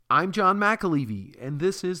I'm John McAlevey, and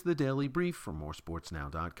this is the Daily Brief from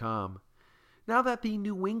moresportsnow.com. Now that the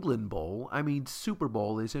New England Super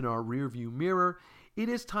Bowl is in our rearview mirror, it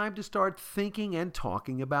is time to start thinking and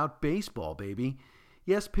talking about baseball, baby.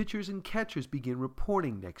 Yes, pitchers and catchers begin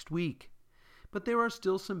reporting next week. But there are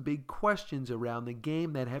still some big questions around the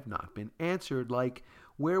game that have not been answered, like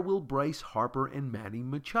where will Bryce Harper and Manny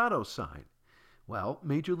Machado sign? Well,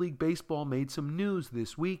 Major League Baseball made some news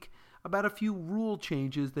this week about a few rule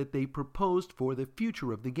changes that they proposed for the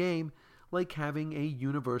future of the game, like having a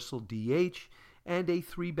universal DH and a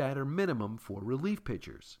 3-batter minimum for relief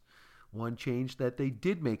pitchers. One change that they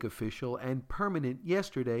did make official and permanent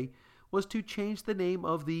yesterday was to change the name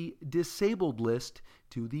of the disabled list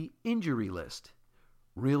to the injury list.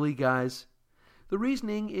 Really, guys? The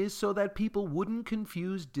reasoning is so that people wouldn't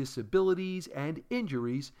confuse disabilities and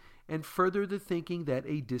injuries and further the thinking that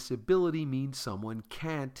a disability means someone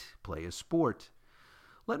can't play a sport.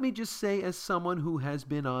 Let me just say, as someone who has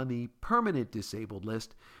been on the permanent disabled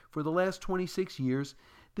list for the last 26 years,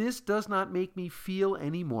 this does not make me feel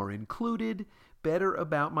any more included, better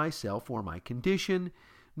about myself or my condition.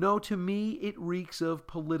 No, to me, it reeks of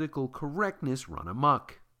political correctness run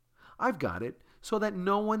amok. I've got it. So that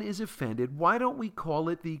no one is offended, why don't we call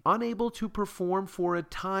it the unable to perform for a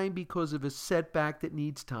time because of a setback that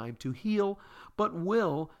needs time to heal, but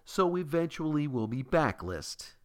will, so eventually will be back list?